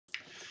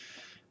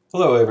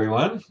Hello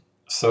everyone.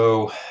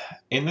 So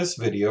in this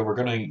video we're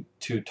going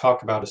to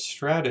talk about a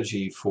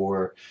strategy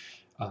for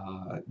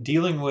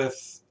dealing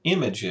with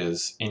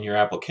images in your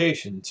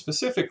application,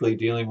 specifically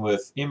dealing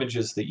with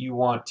images that you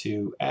want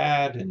to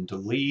add and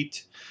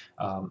delete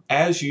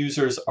as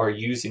users are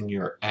using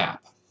your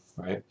app,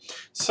 right?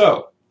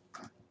 So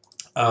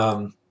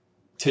um,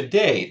 to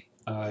date,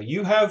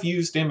 you have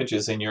used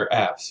images in your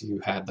apps.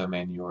 You had them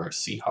in your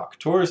Seahawk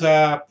Tours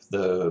app,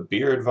 the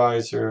Beer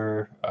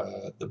Advisor,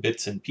 the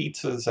Bits and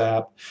Pizzas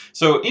app.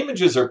 So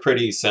images are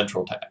pretty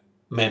central to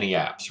many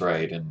apps,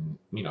 right? And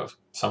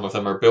some of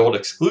them are built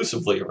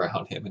exclusively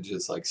around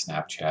images like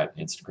Snapchat,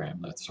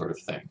 Instagram, that sort of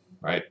thing,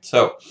 right?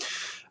 So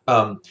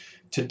um,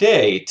 to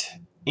date,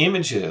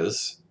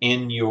 images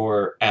in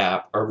your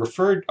app are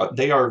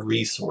they are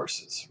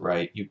resources,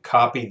 right? You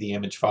copy the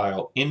image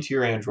file into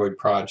your Android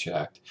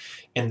project,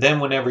 and then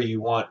whenever you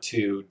want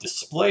to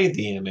display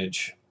the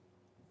image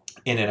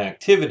in an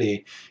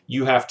activity,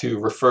 you have to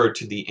refer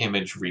to the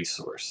image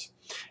resource.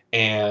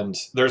 And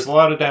there's a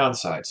lot of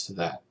downsides to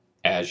that,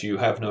 as you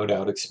have no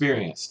doubt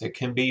experienced. It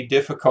can be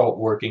difficult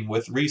working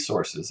with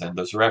resources and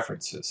those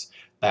references,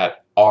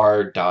 that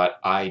r.id.stuff.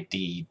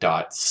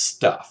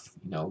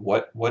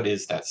 What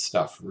is that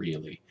stuff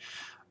really?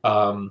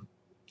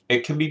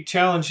 It can be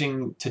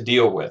challenging to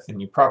deal with,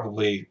 and you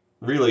probably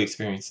really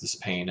experienced this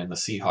pain in the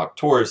Seahawk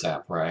Tours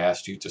app, where I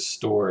asked you to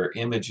store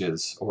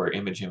images or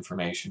image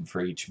information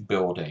for each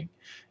building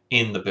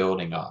in the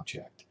building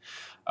object.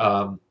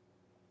 Um,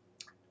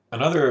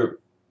 Another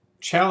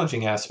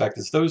challenging aspect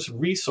is those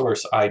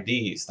resource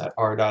IDs, that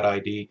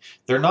r.id,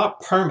 they're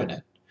not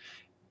permanent.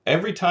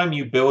 Every time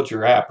you build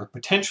your app, or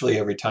potentially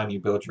every time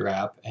you build your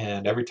app,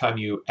 and every time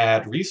you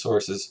add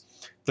resources,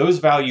 those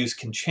values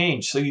can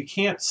change. So you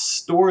can't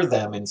store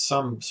them in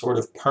some sort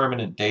of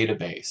permanent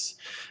database.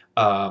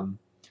 Um,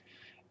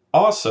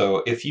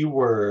 Also, if you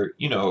were,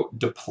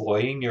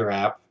 deploying your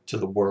app to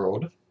the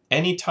world,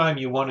 anytime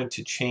you wanted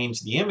to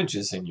change the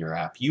images in your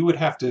app, you would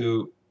have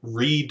to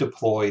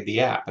redeploy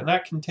the app, and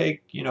that can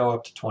take,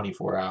 up to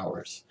 24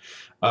 hours.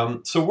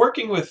 So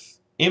working with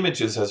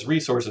images as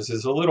resources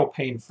is a little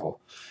painful.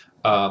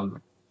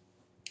 Um,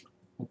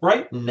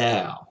 right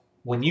now,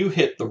 when you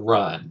hit the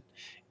run,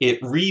 it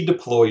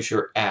redeploys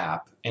your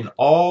app, and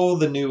all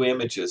the new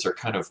images are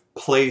kind of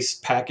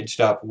placed,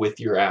 packaged up with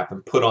your app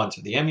and put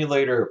onto the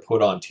emulator or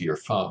put onto your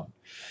phone.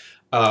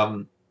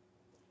 Um,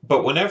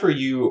 but whenever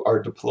you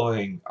are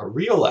deploying a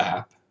real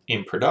app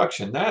in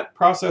production, that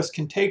process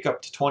can take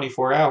up to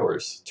 24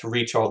 hours to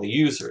reach all the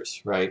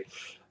users, right?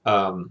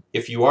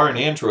 If you are an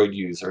Android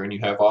user and you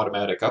have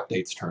automatic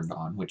updates turned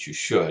on, which you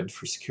should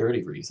for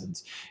security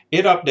reasons,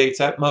 it updates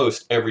at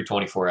most every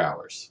 24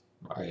 hours,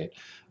 right?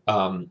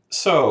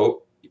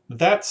 So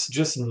that's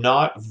just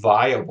not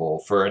viable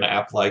for an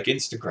app like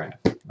Instagram,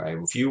 right?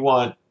 If you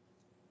want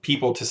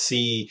people to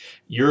see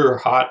your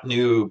hot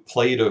new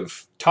plate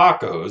of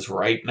tacos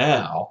right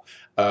now,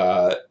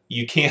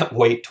 you can't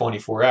wait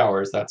 24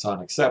 hours. That's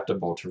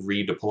unacceptable to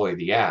redeploy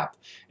the app.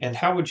 And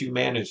how would you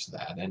manage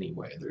that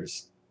anyway?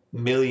 There's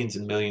millions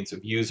and millions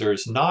of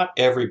users. Not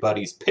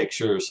everybody's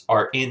pictures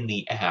are in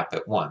the app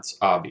at once,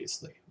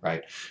 obviously,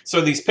 right?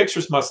 So these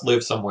pictures must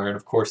live somewhere, and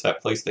of course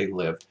that place they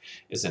live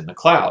is in the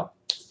cloud.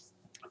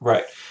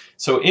 Right.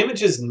 So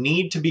images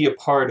need to be a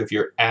part of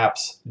your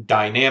app's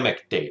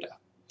dynamic data.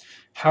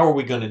 How are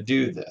we going to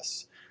do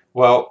this?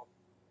 Well,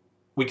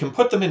 we can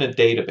put them in a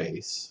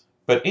database,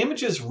 but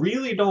images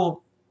really don't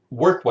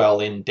work well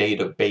in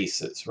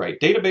databases, right?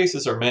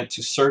 Databases are meant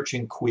to search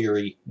and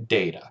query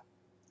data.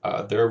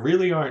 There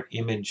really aren't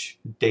image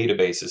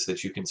databases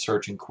that you can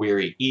search and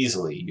query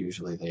easily.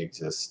 Usually they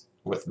exist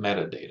with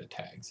metadata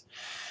tags.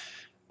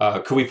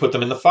 Could we put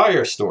them in the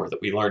Firestore that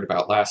we learned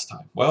about last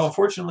time? Well,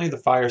 unfortunately, the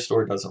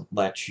Firestore doesn't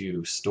let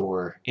you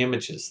store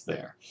images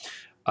there.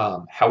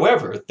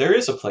 However, there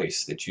is a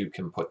place that you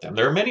can put them.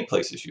 There are many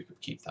places you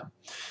could keep them.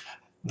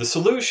 The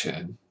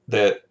solution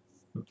that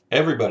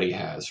everybody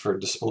has for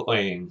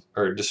displaying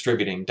or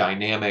distributing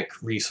dynamic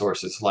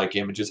resources like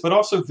images, but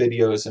also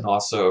videos and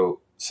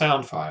also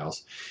sound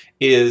files,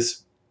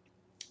 is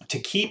to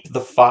keep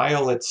the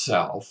file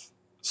itself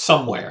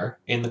somewhere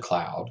in the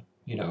cloud,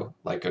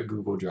 like a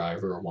Google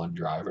Drive or a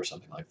OneDrive or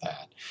something like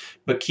that,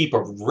 but keep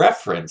a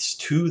reference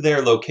to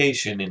their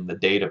location in the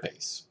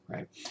database,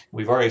 right?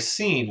 We've already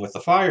seen with the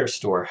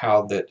Firestore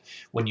how that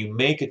when you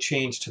make a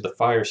change to the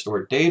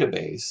Firestore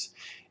database,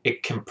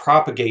 it can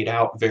propagate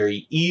out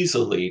very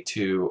easily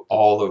to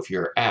all of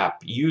your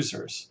app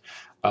users.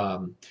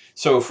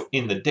 So if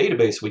in the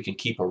database we can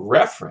keep a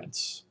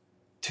reference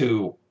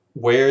to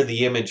where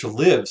the image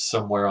lives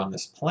somewhere on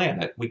this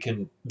planet, we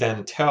can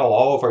then tell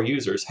all of our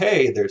users,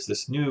 hey, there's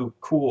this new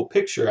cool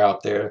picture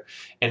out there,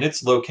 and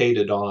it's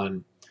located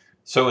on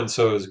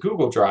so-and-so's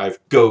Google Drive,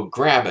 go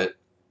grab it.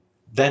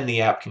 Then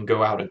the app can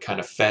go out and kind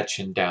of fetch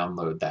and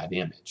download that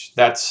image.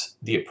 That's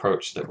the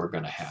approach that we're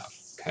going to have,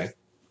 okay?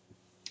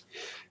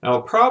 Now,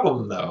 a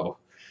problem, though,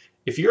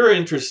 if you're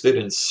interested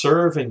in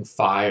serving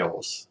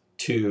files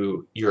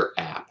to your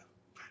app,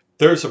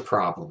 there's a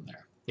problem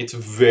there. It's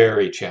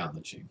very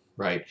challenging,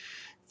 right?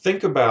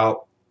 Think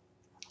about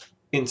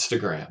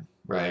Instagram,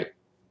 right?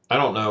 I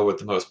don't know what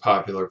the most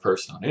popular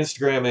person on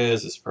Instagram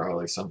is. It's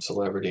probably some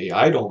celebrity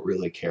I don't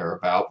really care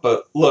about.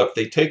 But look,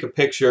 they take a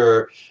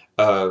picture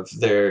of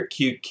their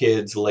cute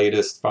kid's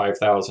latest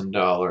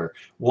 $5,000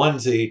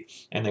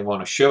 onesie and they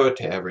want to show it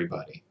to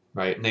everybody,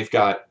 right? And they've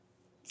got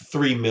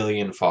 3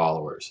 million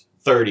followers,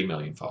 30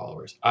 million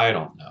followers. I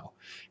don't know.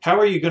 How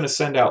are you going to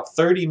send out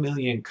 30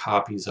 million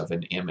copies of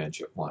an image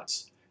at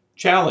once?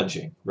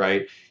 Challenging,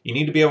 right? You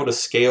need to be able to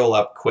scale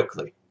up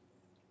quickly.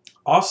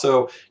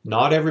 Also,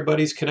 not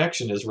everybody's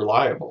connection is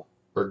reliable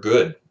or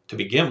good to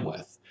begin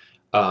with.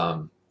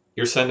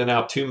 You're sending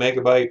out 2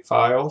 megabyte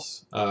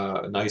files,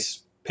 a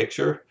nice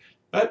picture.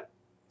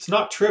 It's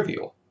not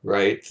trivial,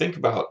 right? Think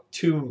about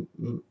 2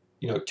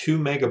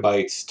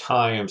 megabytes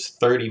times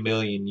 30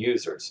 million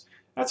users.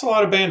 That's a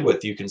lot of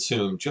bandwidth you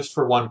consume just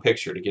for one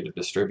picture to get it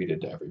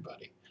distributed to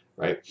everybody,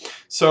 right?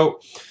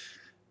 So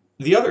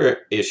the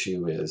other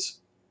issue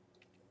is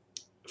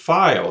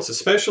files,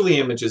 especially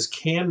images,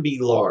 can be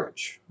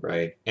large,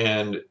 right?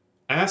 And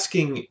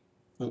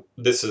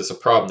this is a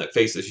problem that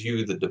faces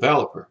you, the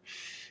developer,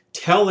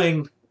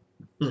 telling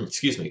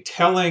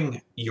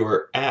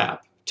your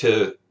app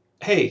to,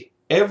 hey,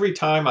 every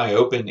time I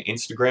open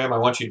Instagram, I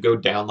want you to go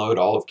download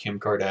all of Kim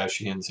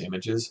Kardashian's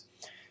images.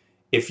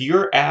 If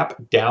your app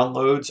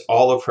downloads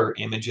all of her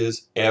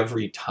images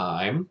every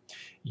time,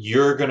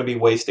 you're going to be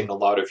wasting a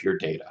lot of your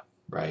data,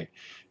 right?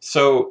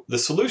 So the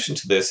solution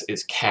to this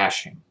is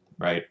caching,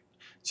 right?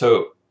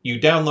 So you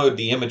download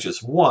the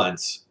images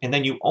once, and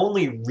then you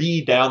only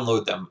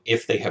re-download them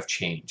if they have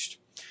changed.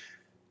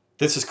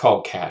 This is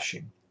called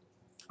caching,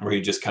 where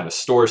you just kind of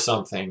store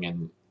something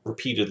and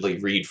repeatedly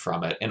read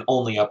from it and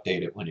only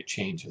update it when it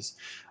changes.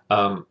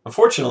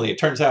 Unfortunately, it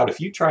turns out if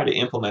you try to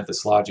implement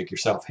this logic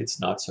yourself, it's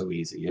not so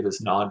easy. It is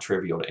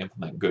non-trivial to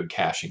implement good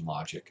caching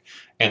logic.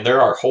 And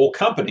there are whole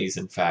companies,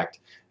 in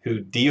fact, who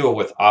deal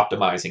with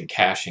optimizing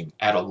caching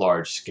at a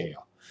large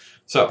scale.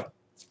 So,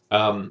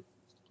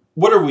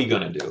 what are we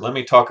going to do? Let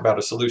me talk about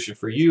a solution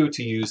for you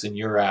to use in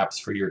your apps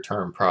for your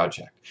term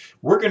project.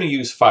 We're going to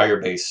use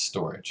Firebase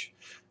storage.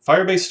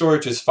 Firebase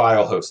storage is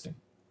file hosting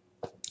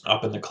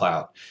up in the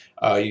cloud.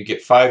 You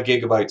get 5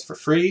 gigabytes for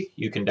free.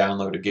 You can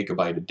download a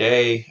gigabyte a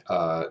day,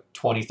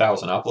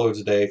 20,000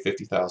 uploads a day,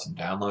 50,000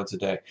 downloads a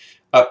day.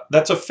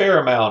 That's a fair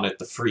amount at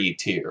the free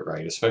tier,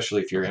 right?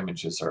 Especially if your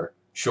images are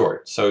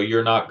short. So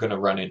you're not going to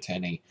run into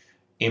any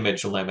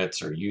image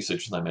limits or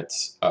usage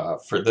limits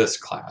for this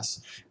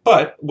class.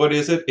 But what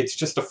is it? It's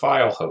just a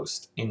file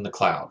host in the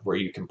cloud where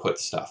you can put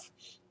stuff.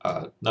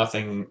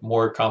 Nothing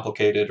more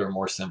complicated or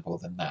more simple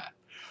than that.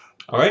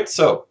 All right,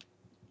 so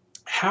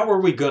how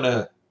are we going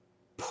to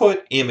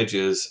put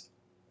images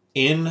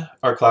in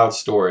our cloud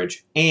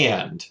storage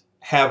and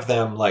have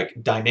them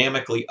like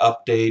dynamically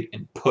update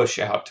and push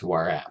out to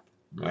our app,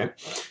 right?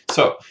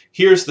 So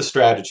here's the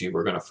strategy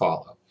we're going to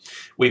follow.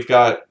 We've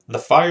got the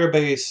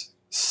Firebase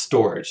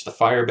storage, the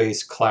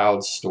Firebase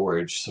cloud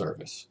storage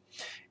service.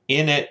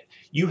 In it,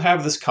 you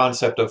have this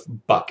concept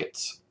of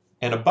buckets,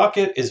 and a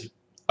bucket is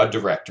a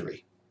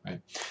directory, right?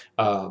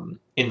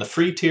 In the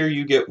free tier,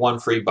 you get 1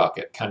 free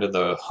bucket, kind of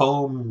the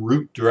home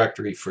root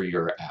directory for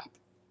your app.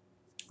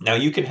 Now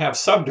you can have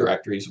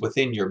subdirectories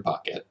within your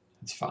bucket.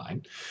 It's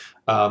fine.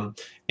 And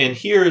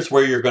here's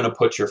where you're going to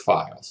put your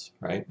files,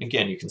 right?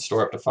 Again, you can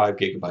store up to 5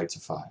 gigabytes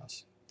of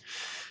files.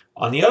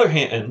 On the other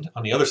hand,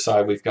 on the other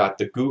side, we've got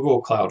the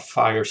Google Cloud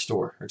Firestore,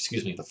 or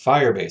excuse me, the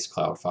Firebase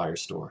Cloud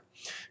Firestore.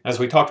 As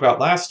we talked about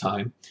last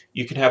time,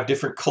 you can have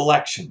different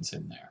collections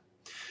in there.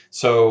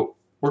 So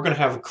we're going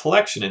to have a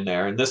collection in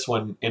there, and this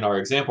one, in our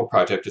example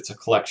project, it's a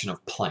collection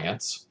of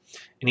plants,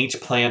 and each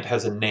plant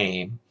has a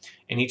name,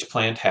 and each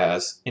plant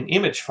has an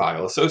image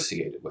file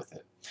associated with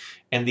it.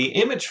 And the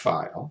image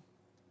file,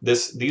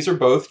 these are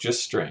both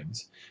just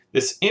strings.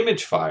 This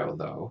image file,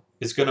 though,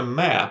 is going to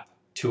map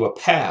to a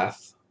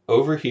path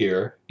over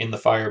here in the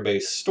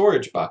Firebase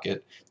storage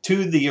bucket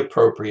to the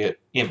appropriate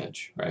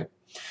image, right?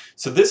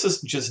 So this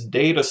is just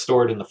data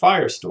stored in the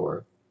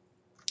Firestore,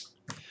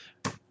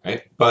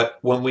 right? But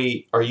when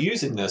we are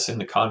using this in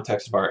the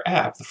context of our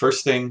app, the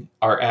first thing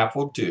our app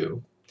will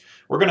do,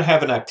 we're going to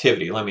have an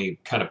activity. Let me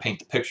kind of paint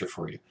the picture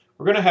for you.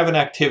 We're going to have an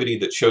activity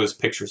that shows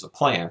pictures of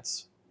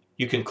plants.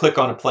 You can click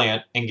on a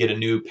plant and get a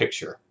new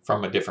picture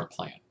from a different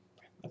plant.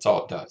 That's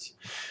all it does.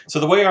 So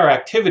the way our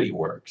activity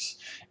works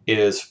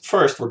is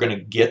first we're going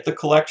to get the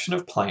collection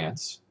of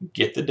plants,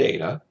 get the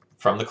data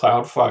from the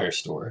Cloud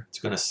Firestore. It's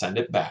going to send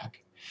it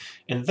back.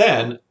 And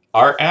then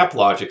our app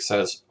logic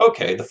says,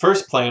 okay, the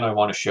first plant I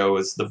want to show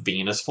is the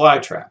Venus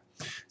flytrap.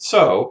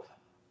 So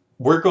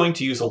we're going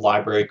to use a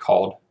library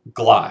called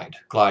Glide.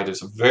 Glide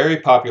is a very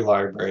popular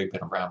library,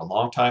 been around a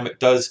long time. It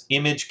does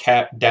image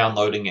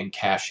downloading and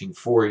caching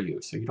for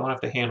you, so you don't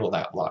have to handle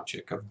that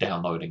logic of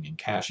downloading and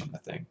caching the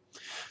thing.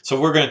 So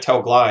we're going to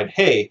tell Glide,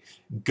 hey,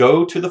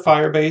 go to the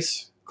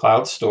Firebase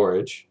cloud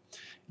storage,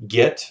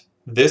 get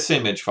this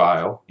image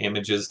file,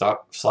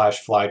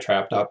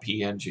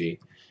 images.flytrap.png,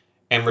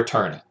 and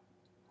return it.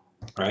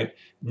 Right?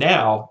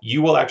 Now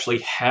you will actually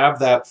have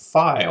that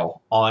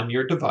file on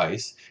your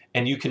device,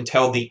 and you can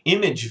tell the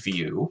image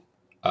view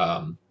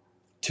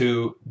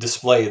to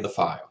display the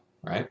file,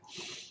 right?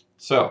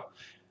 So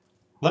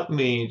let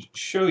me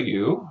show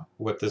you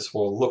what this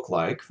will look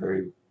like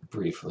very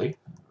briefly.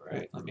 All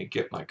right, let me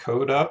get my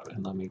code up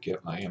and let me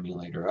get my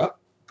emulator up.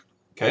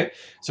 Okay,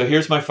 so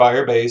here's my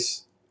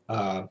Firebase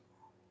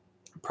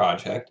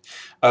project.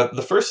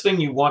 The first thing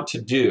you want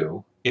to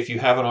do, if you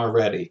haven't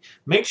already,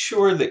 make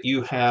sure that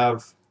you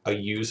have a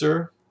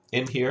user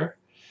in here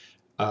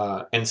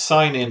and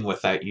sign in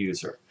with that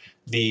user.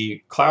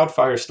 The Cloud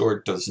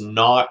Firestore does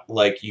not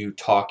like you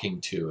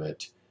talking to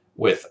it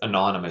with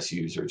anonymous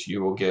users.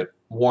 You will get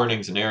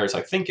warnings and errors.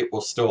 I think it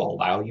will still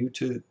allow you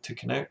to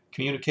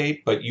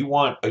communicate, but you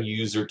want a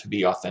user to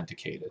be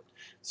authenticated.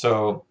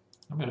 So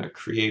I'm going to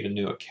create a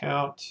new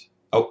account.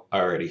 Oh, I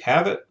already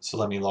have it, so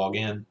let me log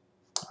in.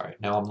 All right,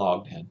 now I'm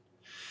logged in.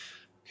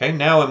 Okay,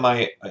 now in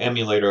my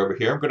emulator over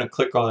here, I'm going to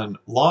click on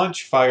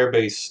Launch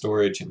Firebase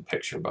Storage and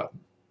Picture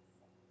button.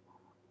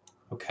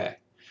 Okay.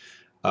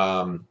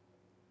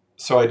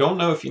 So I don't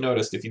know if you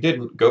noticed. If you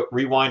didn't, go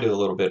rewind it a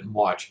little bit and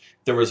watch.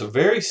 There was a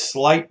very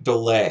slight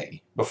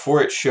delay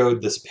before it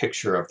showed this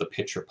picture of the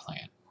picture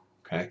plant.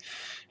 Okay,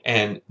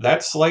 and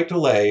that slight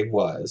delay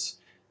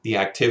was the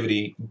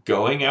activity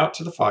going out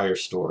to the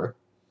Firestore,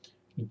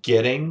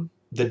 getting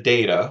the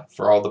data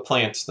for all the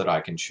plants that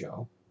I can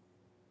show.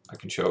 I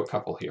can show a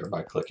couple here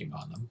by clicking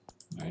on them.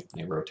 Right,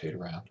 they rotate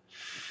around.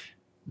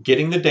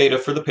 Getting the data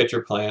for the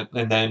picture plant,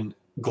 and then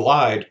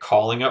Glide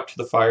calling up to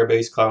the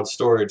Firebase Cloud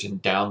Storage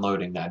and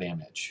downloading that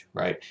image,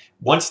 right?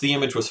 Once the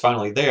image was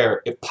finally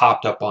there, it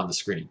popped up on the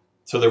screen.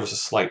 So there was a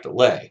slight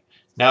delay.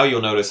 Now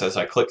you'll notice as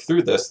I click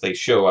through this, they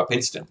show up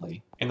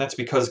instantly. And that's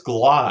because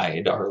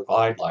Glide, our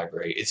Glide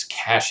library, is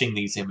caching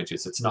these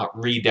images. It's not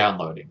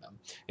re-downloading them.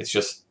 It's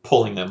just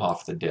pulling them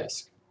off the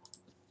disk.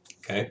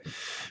 Okay,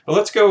 but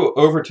let's go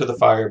over to the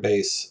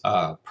Firebase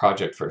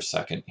project for a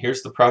second.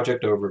 Here's the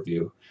project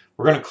overview.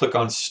 We're going to click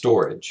on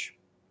Storage.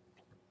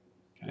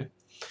 Okay.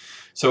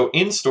 So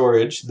in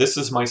storage, this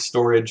is my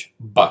storage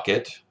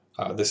bucket.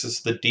 This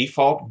is the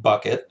default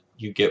bucket.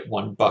 You get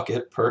one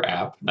bucket per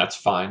app. And that's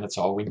fine. That's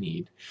all we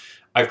need.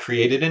 I've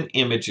created an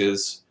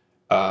images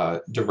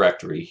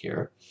directory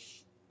here.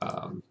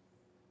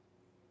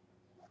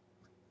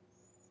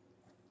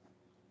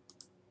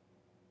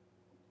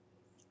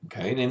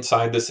 Okay, and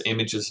inside this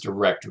images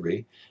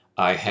directory,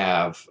 I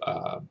have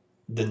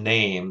the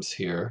names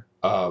here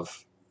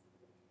of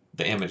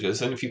the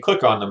images, and if you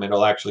click on them,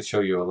 it'll actually show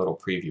you a little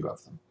preview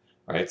of them.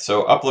 Right,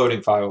 so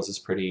uploading files is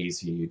pretty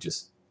easy. You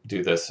just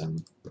do this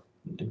and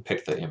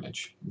pick the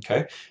image.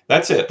 Okay,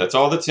 that's it. That's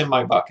all that's in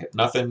my bucket.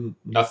 Nothing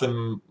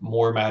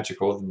more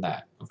magical than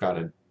that. I've got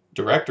a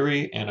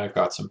directory and I've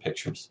got some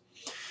pictures.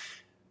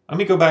 Let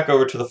me go back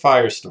over to the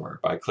Firestore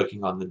by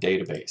clicking on the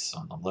database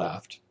on the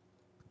left.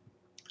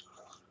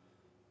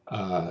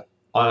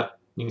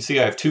 You can see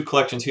I have two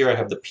collections here. I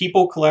have the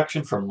people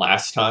collection from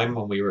last time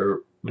when we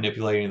were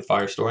manipulating the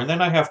Firestore, and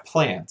then I have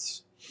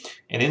plants.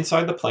 And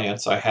inside the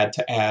plants, I had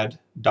to add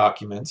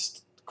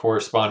documents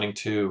corresponding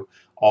to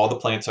all the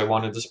plants I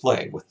want to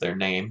display with their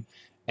name,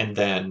 and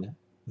then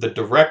the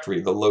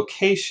directory, the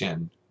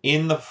location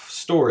in the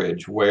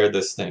storage where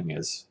this thing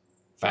is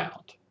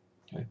found.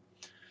 Okay.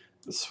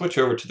 Let's switch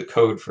over to the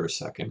code for a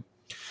second.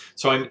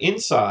 So I'm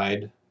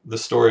inside the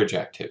storage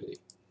activity.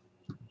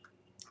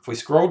 If we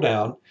scroll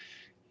down,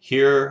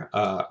 here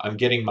I'm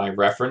getting my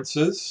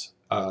references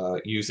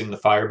using the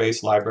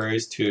Firebase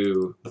libraries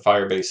to the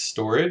Firebase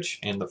storage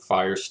and the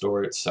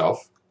Firestore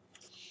itself.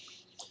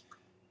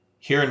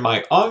 Here in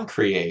my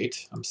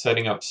onCreate, I'm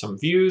setting up some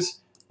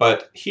views,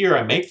 but here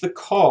I make the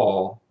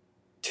call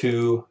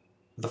to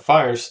the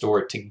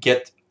Firestore to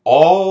get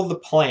all the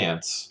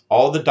plants,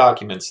 all the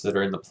documents that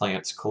are in the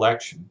plants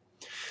collection.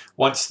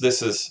 Once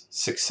this is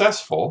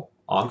successful,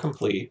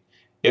 onComplete,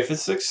 if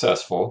it's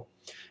successful,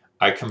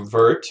 I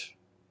convert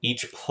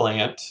each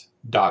plant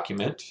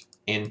document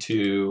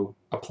into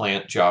a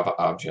plant Java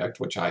object,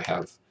 which I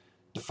have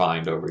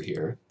defined over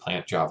here.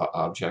 Plant Java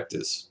object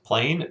is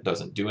plain. It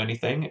doesn't do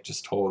anything. It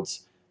just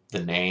holds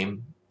the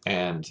name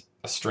and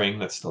a string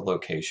that's the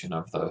location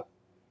of the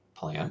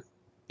plant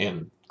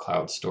in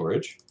cloud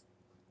storage.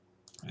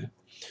 Okay.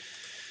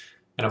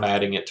 And I'm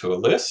adding it to a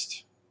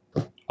list.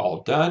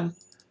 All done.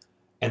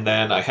 And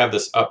then I have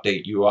this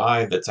update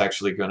UI that's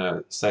actually going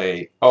to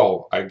say,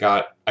 oh, I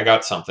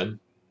got something.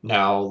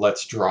 Now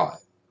let's draw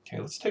it. Okay,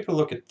 let's take a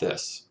look at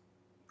this.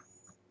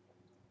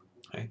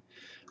 Okay.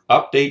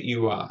 Update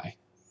UI.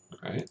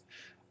 Right.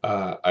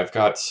 I've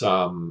got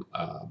some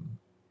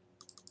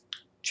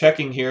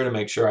checking here to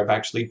make sure I've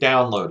actually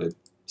downloaded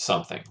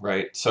something.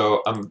 Right.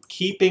 So I'm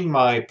keeping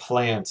my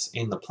plants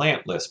in the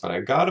plant list, but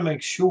I've got to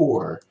make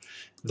sure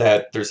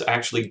that there's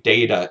actually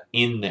data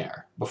in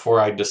there before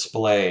I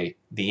display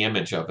the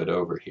image of it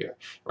over here,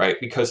 right?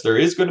 Because there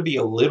is going to be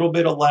a little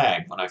bit of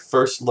lag when I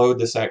first load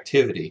this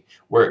activity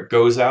where it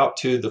goes out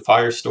to the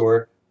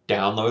Firestore,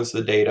 downloads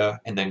the data,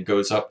 and then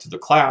goes up to the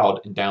cloud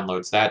and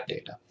downloads that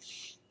data.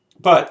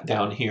 But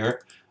down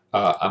here,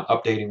 I'm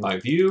updating my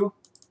view.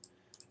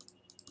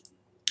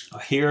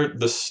 Here,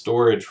 the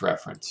storage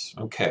reference.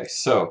 Okay,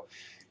 so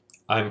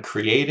I'm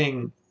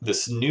creating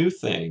this new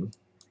thing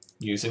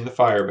using the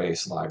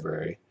Firebase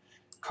library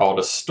called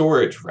a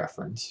storage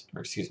reference, or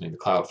excuse me, the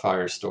Cloud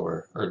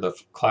Firestore, or the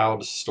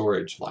Cloud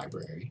Storage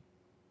Library.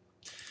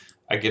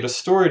 I get a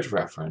storage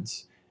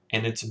reference,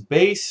 and it's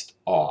based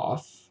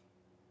off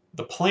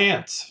the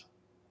plant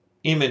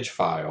image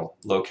file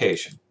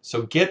location.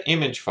 So get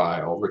image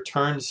file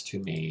returns to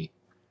me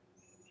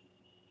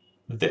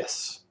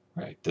this,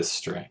 right, this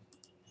string.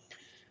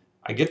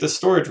 I get the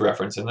storage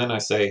reference, and then I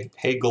say,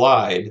 hey,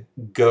 Glide,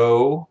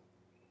 go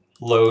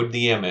load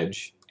the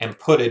image and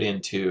put it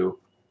into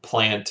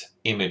plant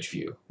image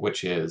view,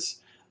 which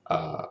is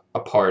a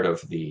part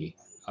of the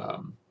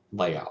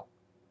layout.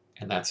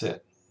 And that's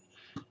it.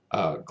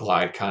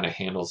 Glide kind of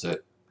handles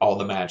it, all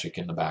the magic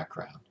in the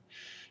background.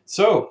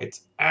 So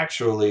it's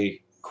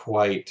actually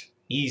quite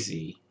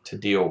easy to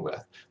deal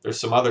with. There's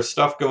some other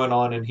stuff going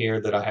on in here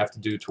that I have to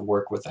do to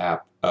work with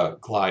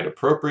Glide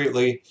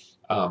appropriately.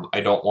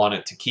 I don't want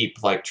it to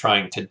keep like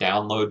trying to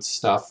download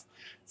stuff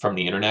from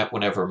the internet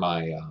whenever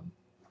my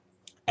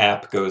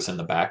app goes in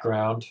the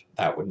background.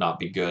 That would not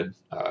be good.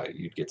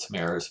 You'd get some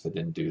errors if it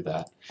didn't do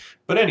that.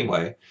 But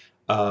anyway,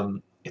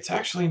 it's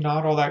actually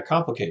not all that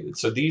complicated.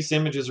 So these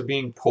images are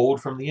being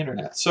pulled from the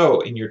internet.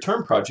 So in your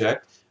term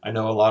project, I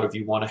know a lot of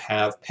you want to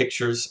have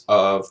pictures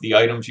of the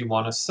items you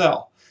want to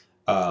sell.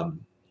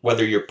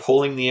 Whether you're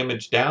pulling the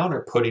image down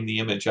or putting the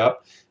image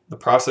up, the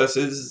process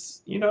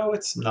is, you know,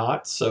 it's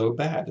not so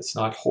bad. It's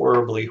not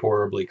horribly,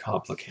 horribly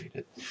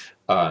complicated.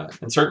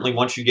 And certainly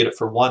once you get it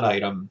for one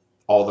item,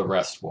 all the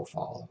rest will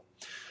follow.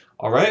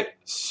 All right,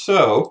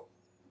 so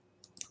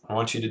I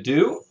want you to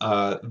do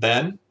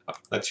then,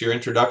 that's your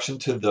introduction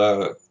to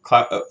the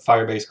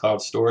Firebase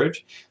Cloud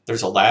Storage.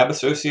 There's a lab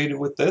associated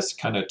with this,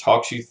 kind of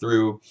talks you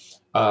through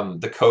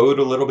the code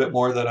a little bit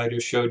more that I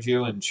just showed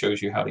you and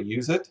shows you how to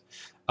use it.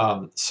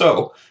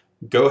 So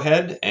go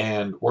ahead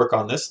and work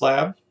on this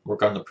lab,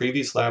 work on the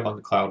previous lab on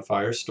the Cloud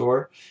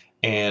Firestore,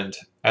 and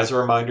as a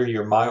reminder,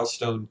 your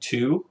milestone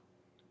 2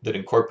 that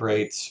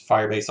incorporates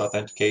Firebase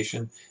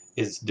authentication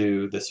is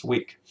due this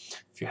week.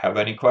 If you have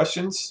any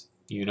questions,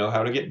 you know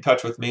how to get in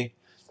touch with me.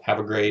 Have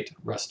a great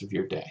rest of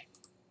your day.